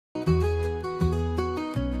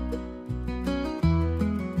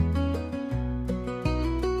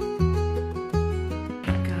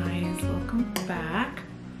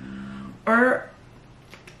or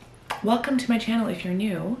welcome to my channel if you're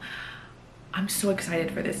new. I'm so excited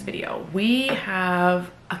for this video. We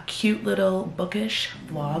have a cute little bookish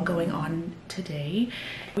vlog going on today.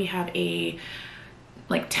 We have a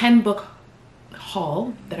like 10 book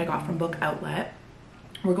haul that I got from Book Outlet.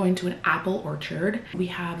 We're going to an apple orchard. We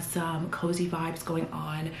have some cozy vibes going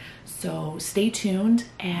on, so stay tuned.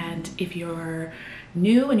 And if you're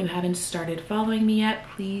new and you haven't started following me yet,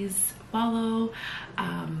 please follow.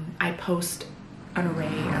 I post an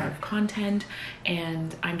array of content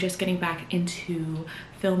and I'm just getting back into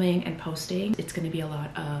filming and posting. It's going to be a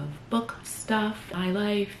lot of book stuff, my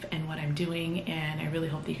life and what I'm doing, and I really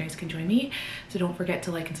hope that you guys can join me. So don't forget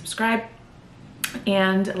to like and subscribe,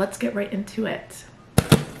 and let's get right into it.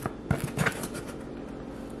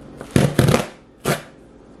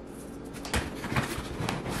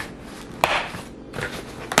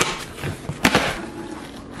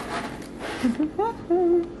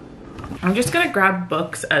 I'm just gonna grab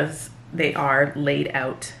books as they are laid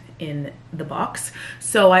out in the box.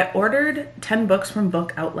 So I ordered 10 books from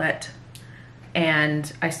Book Outlet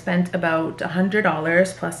and I spent about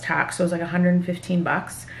 $100 plus tax, so it was like 115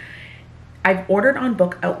 bucks. I've ordered on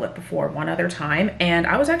Book Outlet before one other time and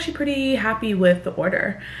I was actually pretty happy with the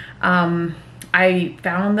order. I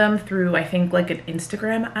found them through, I think, like an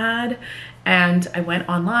Instagram ad, and I went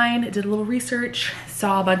online, did a little research,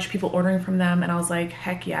 saw a bunch of people ordering from them, and I was like,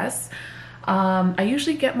 heck yes. I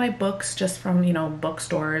usually get my books just from, you know,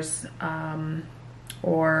 bookstores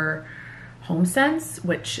or HomeSense,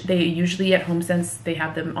 which they usually at HomeSense, they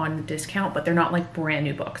have them on discount, but they're not like brand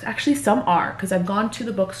new books. Actually, some are, because I've gone to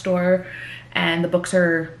the bookstore and the books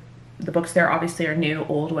there obviously are new,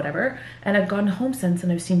 old, whatever. And I've gone to HomeSense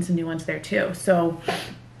and I've seen some new ones there too. So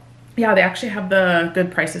yeah, they actually have the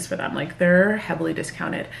good prices for them. Like, they're heavily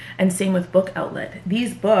discounted. And same with Book Outlet.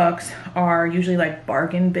 These books are usually like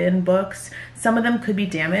bargain bin books. Some of them could be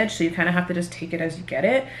damaged, so you kind of have to just take it as you get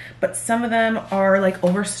it. But some of them are like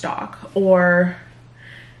overstock, or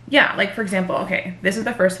yeah, like for example, okay, this is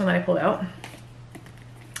the first one that I pulled out.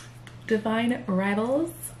 Divine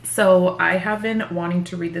Rivals. So I have been wanting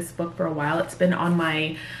to read this book for a while. It's been on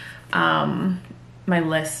my my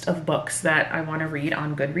list of books that I want to read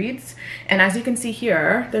on Goodreads. And as you can see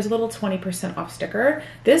here, there's a little 20% off sticker.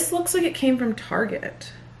 This looks like it came from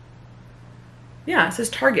Target. Yeah, it says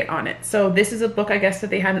Target on it. So this is a book, I guess,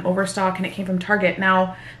 that they had in overstock and it came from Target.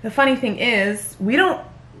 Now, the funny thing is, we don't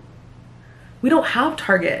have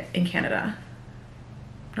Target in Canada.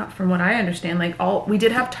 Not from what I understand. Like, we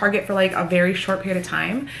did have Target for like a very short period of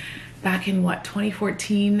time. Back in what,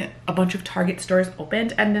 2014, a bunch of Target stores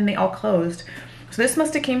opened and then they all closed. So this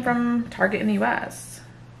must have came from Target in the US.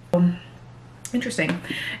 Interesting.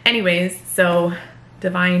 Anyways, so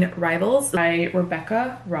Divine Rivals by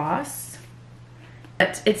Rebecca Ross.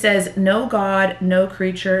 It says, no God, no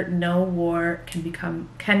creature, no war can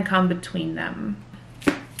come between them.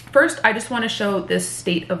 First, I just want to show this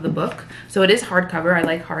state of the book. So it is hardcover. I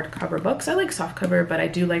like hardcover books. I like softcover, but I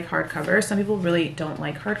do like hardcover. Some people really don't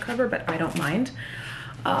like hardcover, but I don't mind.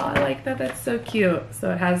 I like that. That's so cute.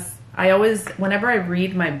 So it has, I always, whenever I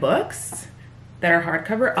read my books that are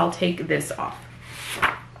hardcover, I'll take this off.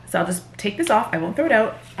 So I'll just take this off. I won't throw it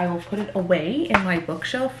out. I will put it away in my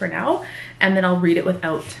bookshelf for now, and then I'll read it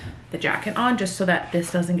without the jacket on, just so that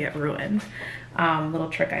this doesn't get ruined. Little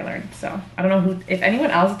trick I learned. So I don't know if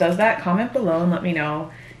anyone else does that. Comment below and let me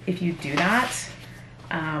know if you do that,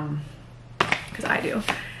 because I do.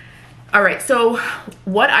 All right, so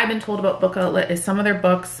what I've been told about Book Outlet is some of their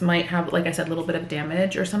books might have, like I said, a little bit of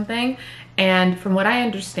damage or something. And from what I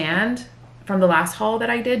understand from the last haul that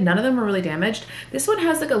I did, none of them were really damaged. This one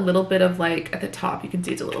has like a little bit of, like, at the top, you can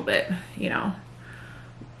see it's a little bit, you know,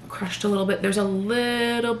 crushed a little bit. There's a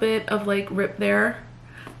little bit of like rip there,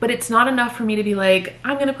 but it's not enough for me to be like,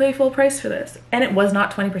 I'm gonna pay full price for this. And it was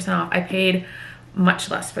not 20% off. I paid much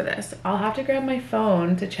less for this. I'll have to grab my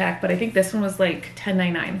phone to check, but I think this one was like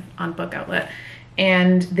 $10.99 on Book Outlet.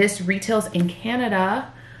 And this retails in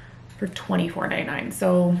Canada for $24.99.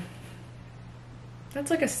 So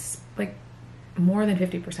that's like more than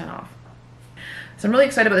 50% off. So I'm really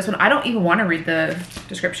excited about this one. I don't even want to read the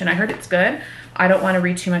description. I heard it's good. I don't want to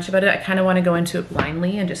read too much about it. I kind of want to go into it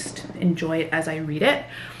blindly and just enjoy it as I read it.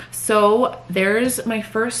 So there's my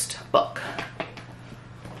first book.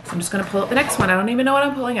 So I'm just going to pull up the next one. I don't even know what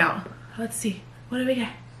I'm pulling out. Let's see. What do we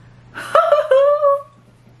get?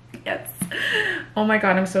 Yes. Oh my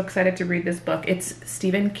God, I'm so excited to read this book. It's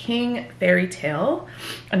Stephen King fairy tale,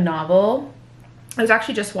 a novel. I was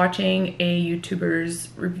actually just watching a YouTuber's,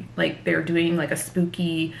 like, they're doing like a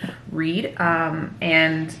spooky read,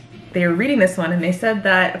 and they were reading this one and they said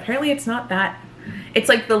that apparently it's not that It's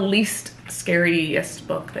like the least scariest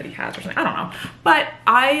book that he has or something. I don't know. But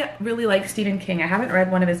I really like Stephen King. I haven't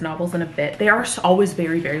read one of his novels in a bit. They are always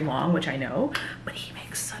very, very long, which I know, but he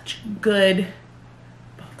makes such good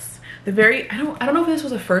books. I don't know if this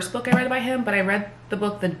was the first book I read by him, but I read the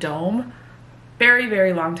book The Dome very,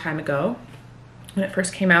 very long time ago when it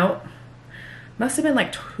first came out. Must have been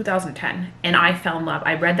like 2010, and I fell in love.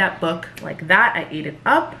 I read that book like that. I ate it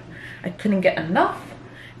up. I couldn't get enough,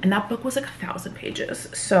 and that book was like 1,000 pages.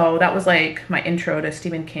 So that was like my intro to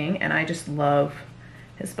Stephen King, and I just love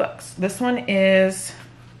his books. This one is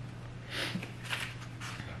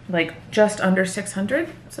like just under 600,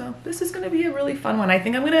 so this is gonna be a really fun one.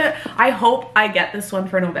 I hope I get this one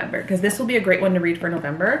for November, because this will be a great one to read for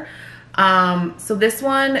November. So this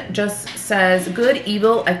one just says, good,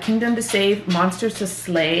 evil, a kingdom to save, monsters to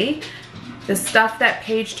slay, the stuff that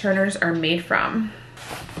page turners are made from.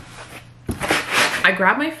 I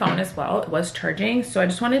grabbed my phone as well. It was charging, so I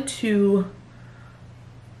just wanted to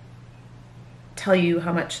tell you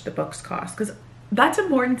how much the books cost, because that's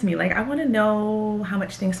important to me. Like, I want to know how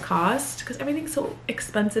much things cost, because everything's so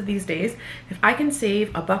expensive these days. If I can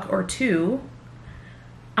save a buck or two,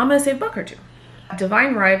 I'm gonna save a buck or two.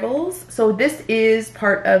 Divine Rivals. So this is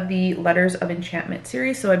part of the Letters of Enchantment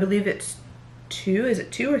series. So I believe it's 2. Is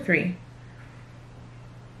it 2 or 3?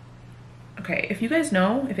 Okay, if you guys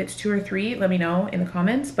know if it's 2 or 3, let me know in the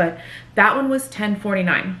comments. But that one was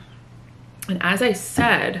 $10.49. And as I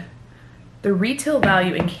said, the retail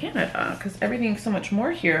value in Canada, because everything's so much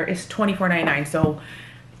more here, is $24.99. So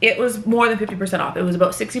it was more than 50% off. It was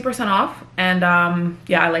about 60% off. And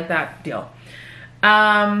yeah, I like that deal.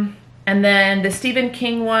 And then the Stephen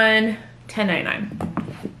King one,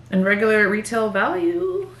 $10.99. And regular retail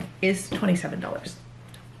value is $27.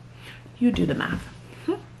 You do the math.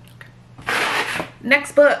 Okay.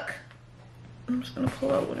 Next book. I'm just gonna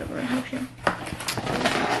pull out whatever I have here.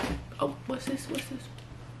 Oh, what's this? What's this?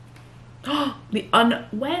 Oh, The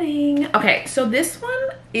Unwedding. Okay, so this one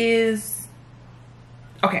is,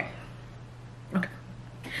 okay.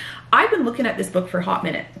 I've been looking at this book for a hot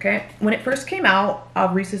minute, okay? When it first came out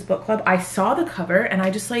of Reese's Book Club, I saw the cover and I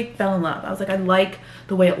just like fell in love. I was like, I like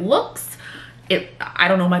the way it looks. I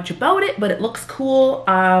don't know much about it, but it looks cool.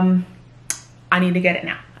 I need to get it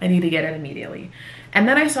now. I need to get it immediately. And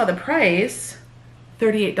then I saw the price,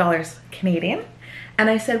 $38 Canadian. And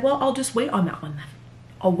I said, well, I'll just wait on that one then.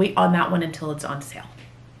 I'll wait on that one until it's on sale.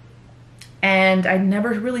 And I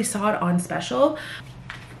never really saw it on special.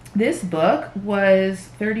 This book was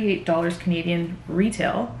 $38 Canadian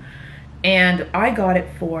retail, and I got it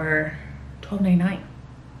for $12.99.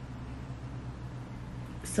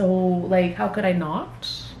 So like, how could I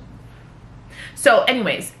not? So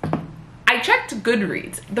anyways, I checked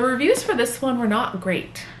Goodreads. The reviews for this one were not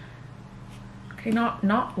great. Okay,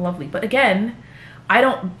 not lovely. But again, I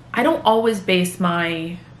don't always base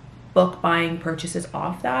my book buying purchases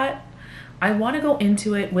off that. I want to go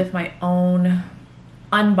into it with my own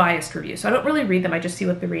unbiased review. So I don't really read them. I just see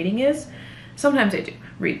what the rating is. Sometimes I do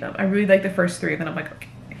read them. I read like the first 3 and then I'm like, okay,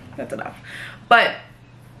 that's enough. But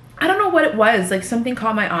I don't know what it was. Like, something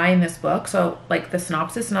caught my eye in this book. So like the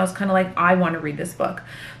synopsis, and I was kind of like, I want to read this book.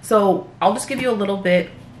 So I'll just give you a little bit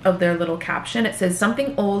of their little caption. It says,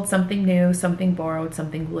 something old, something new, something borrowed,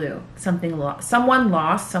 something blue, something lost, someone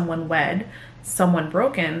lost, someone wed, someone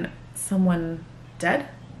broken, someone dead.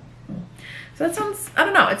 So that sounds, I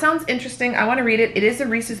don't know, it sounds interesting. I want to read it. It is a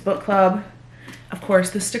Reese's Book Club. Of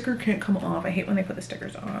course, the sticker can't come off. I hate when they put the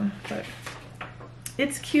stickers on, but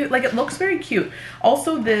it's cute. Like, it looks very cute.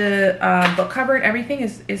 Also, the book cover and everything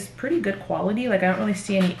is pretty good quality. Like, I don't really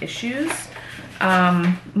see any issues.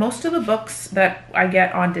 Most of the books that I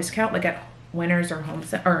get on discount, like at Winners or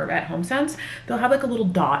at HomeSense, they'll have like a little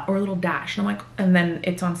dot or a little dash, and I'm like, and then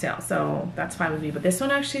it's on sale. So that's fine with me. But this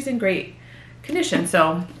one actually is in great condition.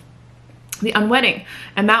 So The Unwedding,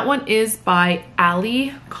 and that one is by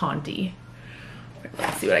Ali Conti.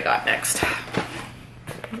 Let's see what I got next.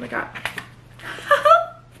 What do I got?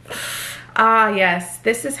 Yes,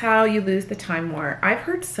 This Is How You Lose the Time War. I've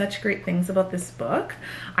heard such great things about this book.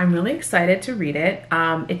 I'm really excited to read it.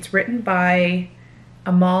 It's written by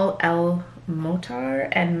Amal El Motar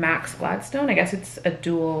and Max Gladstone. I guess it's a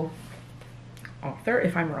dual author.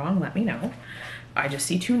 If I'm wrong, let me know. I just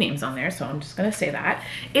see 2 names on there, so I'm just gonna say that.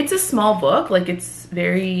 It's a small book. Like,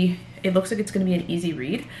 it looks like it's gonna be an easy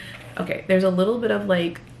read. Okay, there's a little bit of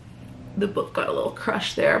like, the book got a little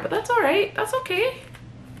crushed there, but that's all right. That's okay.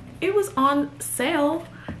 It was on sale,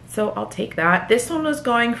 so I'll take that. This one was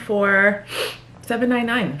going for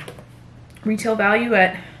 $7.99. Retail value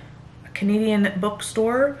at a Canadian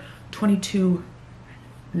bookstore,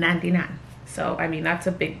 $22.99. So, I mean, that's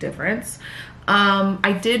a big difference.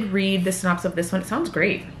 I did read the synopsis of this one. It sounds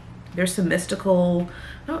great. There's some mystical,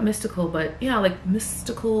 not mystical, but yeah, like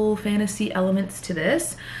mystical fantasy elements to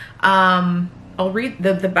this. I'll read,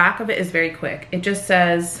 the back of it is very quick. It just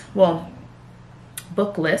says, well,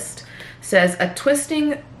 book list says, a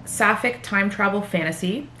twisting sapphic time travel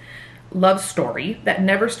fantasy love story that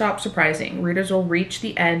never stops surprising. Readers will reach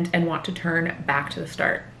the end and want to turn back to the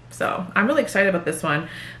start. So I'm really excited about this one.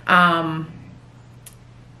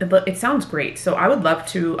 It sounds great. So I would love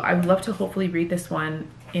to hopefully read this one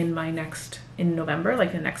in November,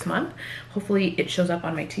 like the next month. Hopefully it shows up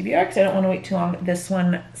on my TBR because I don't want to wait too long. This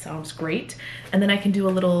one sounds great. And then I can do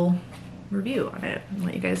a little review on it and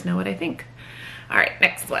let you guys know what I think. All right,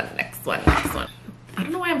 next one. I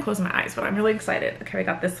don't know why I'm closing my eyes, but I'm really excited. Okay, I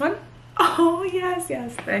got this one. Oh, yes,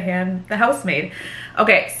 the Housemaid.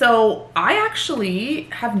 Okay, so I actually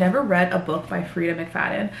have never read a book by Freida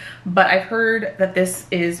McFadden, but I've heard that this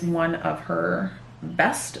is one of her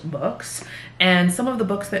best books, and some of the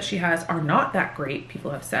books that she has are not that great,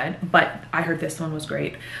 people have said, but I heard this one was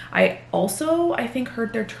great. I think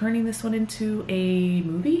heard they're turning this one into a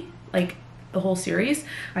movie, like the whole series.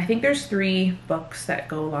 I think there's 3 books that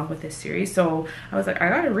go along with this series, so I was like, I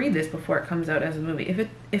gotta read this before it comes out as a movie.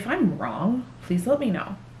 If I'm wrong, please let me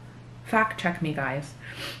know. Fact check me, guys.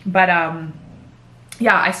 But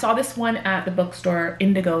yeah, I saw this one at the bookstore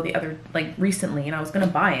Indigo recently, and I was gonna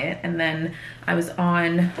buy it, and then I was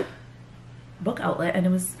on Book Outlet and it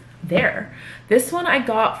was there. This one I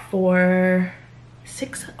got for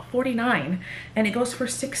 $6.49 and it goes for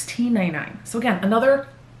 $16.99. So again, another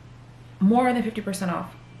more than 50%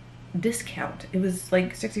 off discount. It was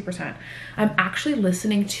like 60%. I'm actually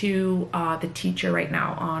listening to The Teacher right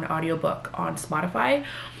now on audiobook on Spotify.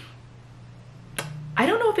 I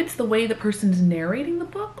don't know if it's the way the person's narrating the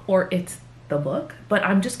book or it's the book, but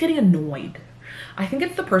I'm just getting annoyed. I think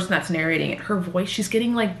it's the person that's narrating it. Her voice, she's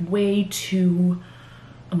getting like way too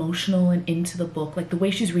emotional and into the book. Like the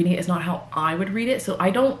way she's reading it is not how I would read it. So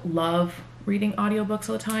I don't love reading audiobooks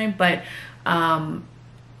all the time, but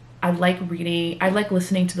I like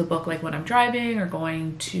listening to the book like when I'm driving or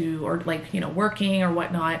going to, or like, you know, working or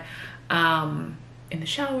whatnot, in the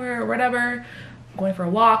shower or whatever, going for a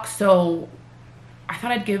walk. So I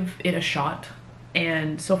thought I'd give it a shot.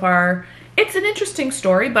 And so far it's an interesting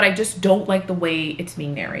story, but I just don't like the way it's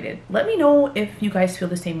being narrated. Let me know if you guys feel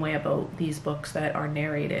the same way about these books that are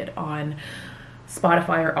narrated on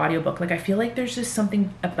Spotify or audiobook. Like I feel like there's just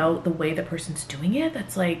something about the way the person's doing it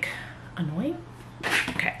that's like annoying.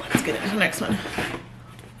 Okay, let's get into the next one.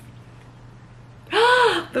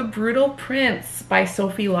 The Brutal Prince by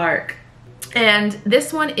Sophie Lark. And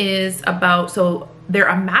this one is about, so they're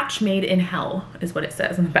a match made in hell is what it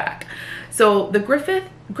says in the back. So the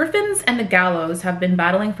Griffins and the Gallows have been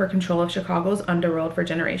battling for control of Chicago's underworld for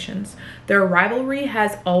generations. Their rivalry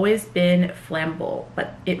has always been flammable,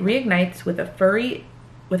 but it reignites with a fury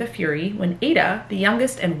when Ada, the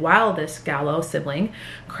youngest and wildest Gallo sibling,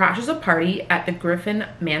 crashes a party at the Griffin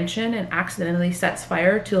mansion and accidentally sets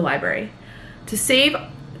fire to the library. To stave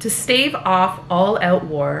off all-out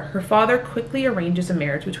war, her father quickly arranges a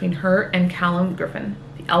marriage between her and Callum Griffin,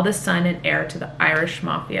 the eldest son and heir to the Irish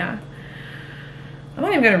mafia. I'm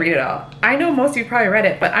not even gonna read it all. I know most of you probably read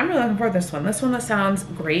it, but I'm really looking forward to this one. This one that sounds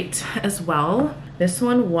great as well. This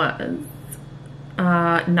one was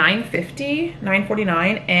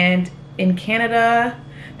 $9.49, and in Canada,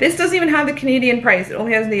 this doesn't even have the Canadian price. It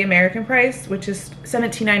only has the American price, which is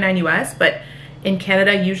 $17.99 US, but in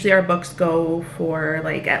Canada, usually our books go for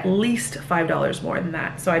like at least $5 more than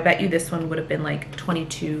that. So I bet you this one would have been like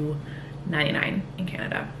 $22.99 in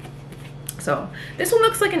Canada. So this one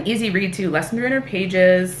looks like an easy read too, less than 300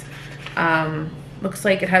 pages. Looks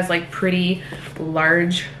like it has like pretty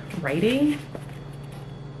large writing,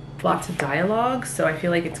 lots of dialogue, so I feel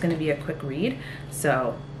like it's going to be a quick read.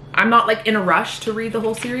 So I'm not like in a rush to read the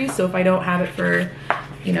whole series, so if I don't have it for,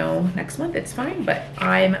 you know, next month, it's fine, but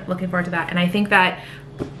I'm looking forward to that. And I think that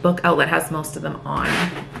Book Outlet has most of them on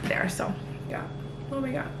there, so yeah. Oh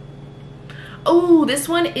my god. Oh, this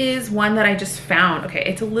one is one that I just found. Okay,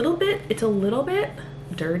 it's a little bit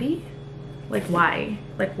dirty. Like why?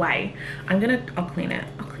 Like why? I'll clean it.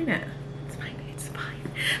 It's fine.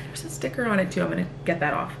 There's a sticker on it too. I'm gonna get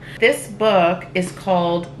that off. This book is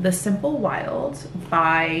called The Simple Wild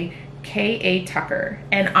by K.A. Tucker.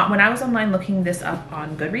 And when I was online looking this up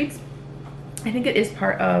on Goodreads, I think it is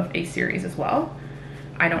part of a series as well.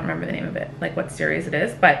 I don't remember the name of it, like what series it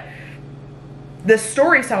is, but the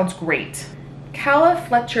story sounds great. Calla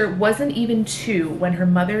Fletcher wasn't even 2 when her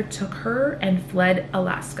mother took her and fled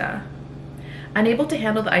Alaska. Unable to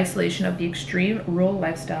handle the isolation of the extreme rural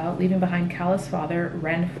lifestyle, leaving behind Calla's father,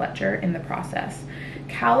 Ren Fletcher, in the process.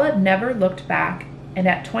 Calla never looked back, and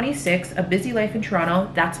at 26, a busy life in Toronto,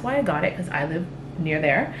 that's why I got it, because I live near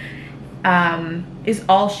there, is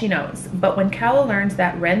all she knows. But when Calla learns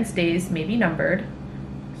that Ren's days may be numbered,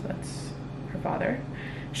 so that's her father,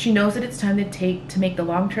 she knows that it's time to make the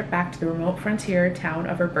long trip back to the remote frontier town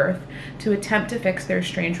of her birth to attempt to fix their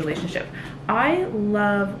strange relationship. I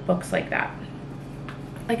love books like that.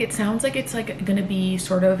 Like, it sounds like it's like gonna be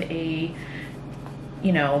sort of a,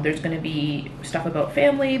 you know, there's gonna be stuff about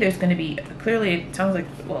family, there's gonna be, clearly it sounds like,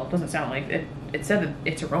 well, it doesn't sound like it, it said that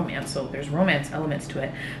it's a romance, so there's romance elements to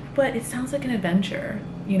it, but it sounds like an adventure,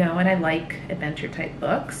 you know, and I like adventure type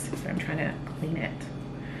books, so I'm trying to clean it.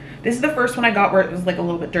 This is the first one I got where it was like a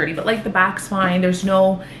little bit dirty, but like the back's fine, there's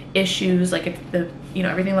no issues, like it's the, you know,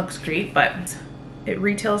 everything looks great, but it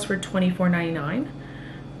retails for $24.99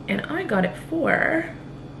 and I got it for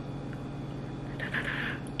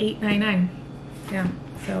 $8.99. Yeah,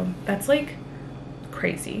 so that's like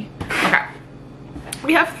crazy. Okay,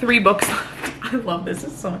 we have 3 books left. I love this,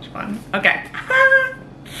 it's so much fun. Okay.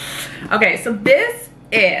 Okay, so this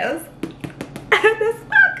is this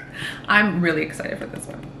book. I'm really excited for this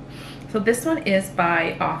one. So this one is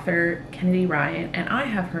by author Kennedy Ryan, and I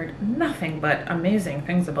have heard nothing but amazing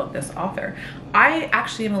things about this author. I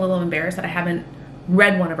actually am a little embarrassed that I haven't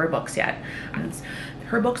read one of her books yet.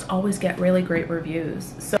 Her books always get really great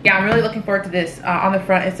reviews. So yeah, I'm really looking forward to this. On the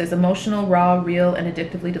front it says emotional, raw, real, and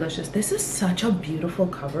addictively delicious. This is such a beautiful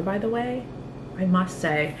cover, by the way, I must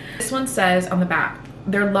say. This one says on the back,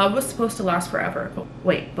 their love was supposed to last forever.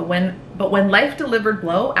 But when life delivered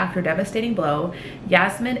blow after devastating blow,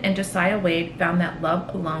 Yasmin and Josiah Wade found that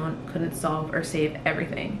love alone couldn't solve or save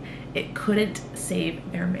everything. It couldn't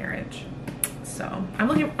save their marriage. So I'm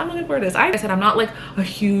looking forward to this. Like I said, I'm not like a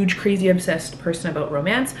huge crazy obsessed person about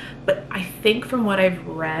romance, but I think from what I've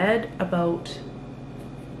read about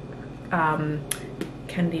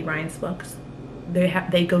Kennedy Ryan's books,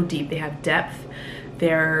 they go deep, they have depth,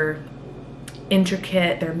 they're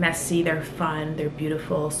intricate, they're messy, they're fun, they're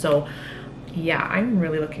beautiful. So yeah, I'm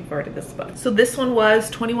really looking forward to this book. So this one was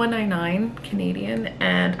 $21.99 Canadian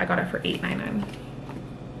and I got it for $8.99.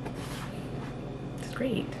 It's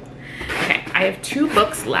great. Okay, I have 2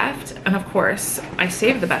 books left, and of course, I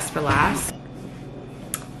saved the best for last.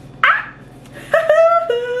 Ah!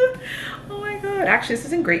 Oh my god, actually this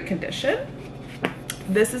is in great condition.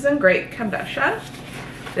 This is in great condition.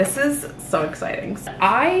 This is so exciting.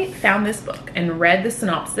 I found this book and read the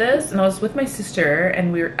synopsis, and I was with my sister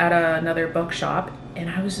and we were at another bookshop, and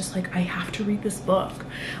I was just like, I have to read this book.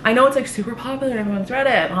 I know it's like super popular, everyone's read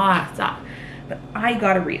it, and all that stuff. But I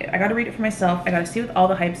gotta read it. I gotta read it for myself. I gotta see what all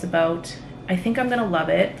the hype's about. I think I'm gonna love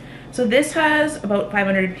it. So this has about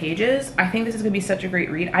 500 pages. I think this is gonna be such a great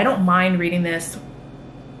read. I don't mind reading this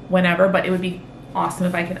whenever, but it would be awesome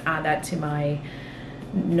if I could add that to my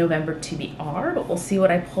November TBR, but we'll see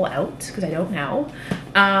what I pull out because I don't know.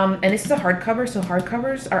 And this is a hardcover, so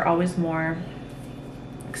hardcovers are always more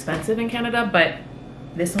expensive in Canada, but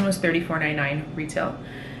this one was $34.99 retail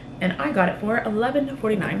and I got it for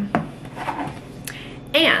 $11.49.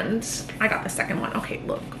 And I got the second one. Okay,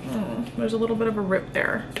 look, there's a little bit of a rip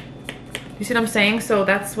there. You see what I'm saying? So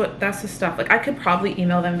that's the stuff. Like, I could probably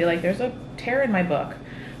email them and be like, there's a tear in my book,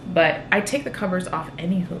 but I take the covers off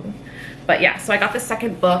anywho. But yeah, so I got the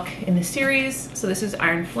second book in the series. So this is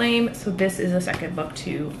Iron Flame. So this is the second book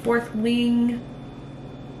to Fourth Wing.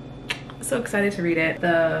 So excited to read it.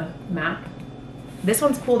 The map. This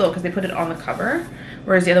one's cool though because they put it on the cover,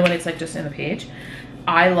 whereas the other one it's like just in the page.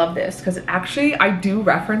 I love this because actually I do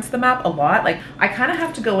reference the map a lot. Like, I kind of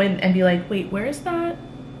have to go in and be like, wait, where is that?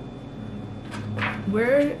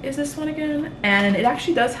 Where is this one again? And it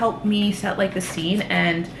actually does help me set like the scene,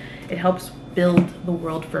 and it helps build the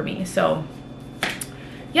world for me. So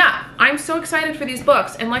yeah, I'm so excited for these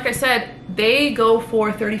books. And like I said, they go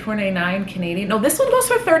for $34.99 Canadian. No, this one goes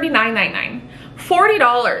for $39.99.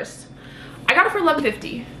 $40. I got it for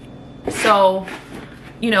 $11.50. So,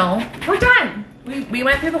 you know, we're done. We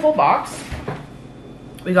went through the whole box.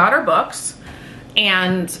 We got our books.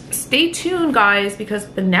 And stay tuned, guys, because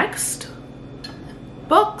the next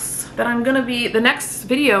books that I'm gonna be, the next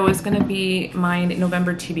video is gonna be my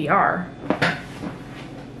November TBR.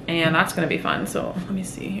 And that's gonna be fun. So let me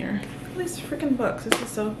see here. Look at these freaking books.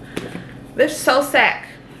 They're so sick.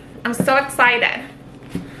 I'm so excited.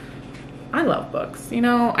 I love books. You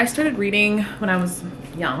know, I started reading when I was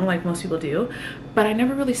young, like most people do, but I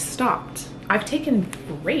never really stopped. I've taken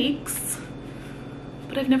breaks,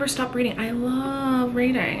 but I've never stopped reading. I love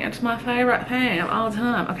reading. It's my favorite thing of all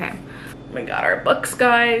time. Okay, we got our books,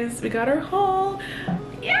 guys. We got our haul.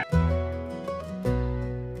 Yeah.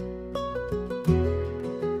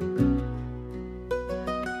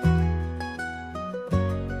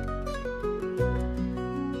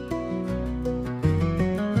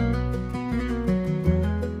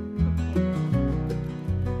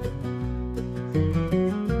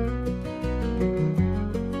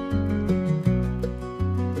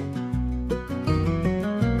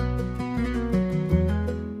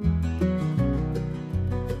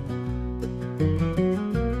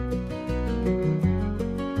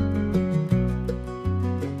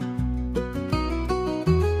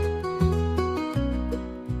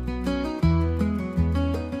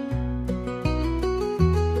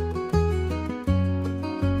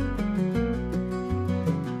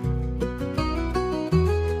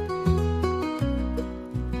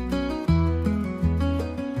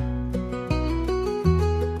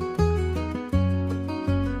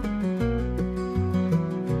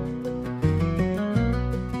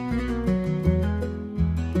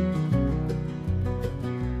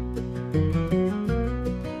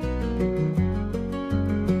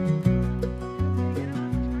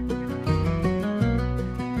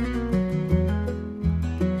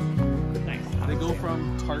 They go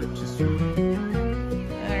from tart to sweet.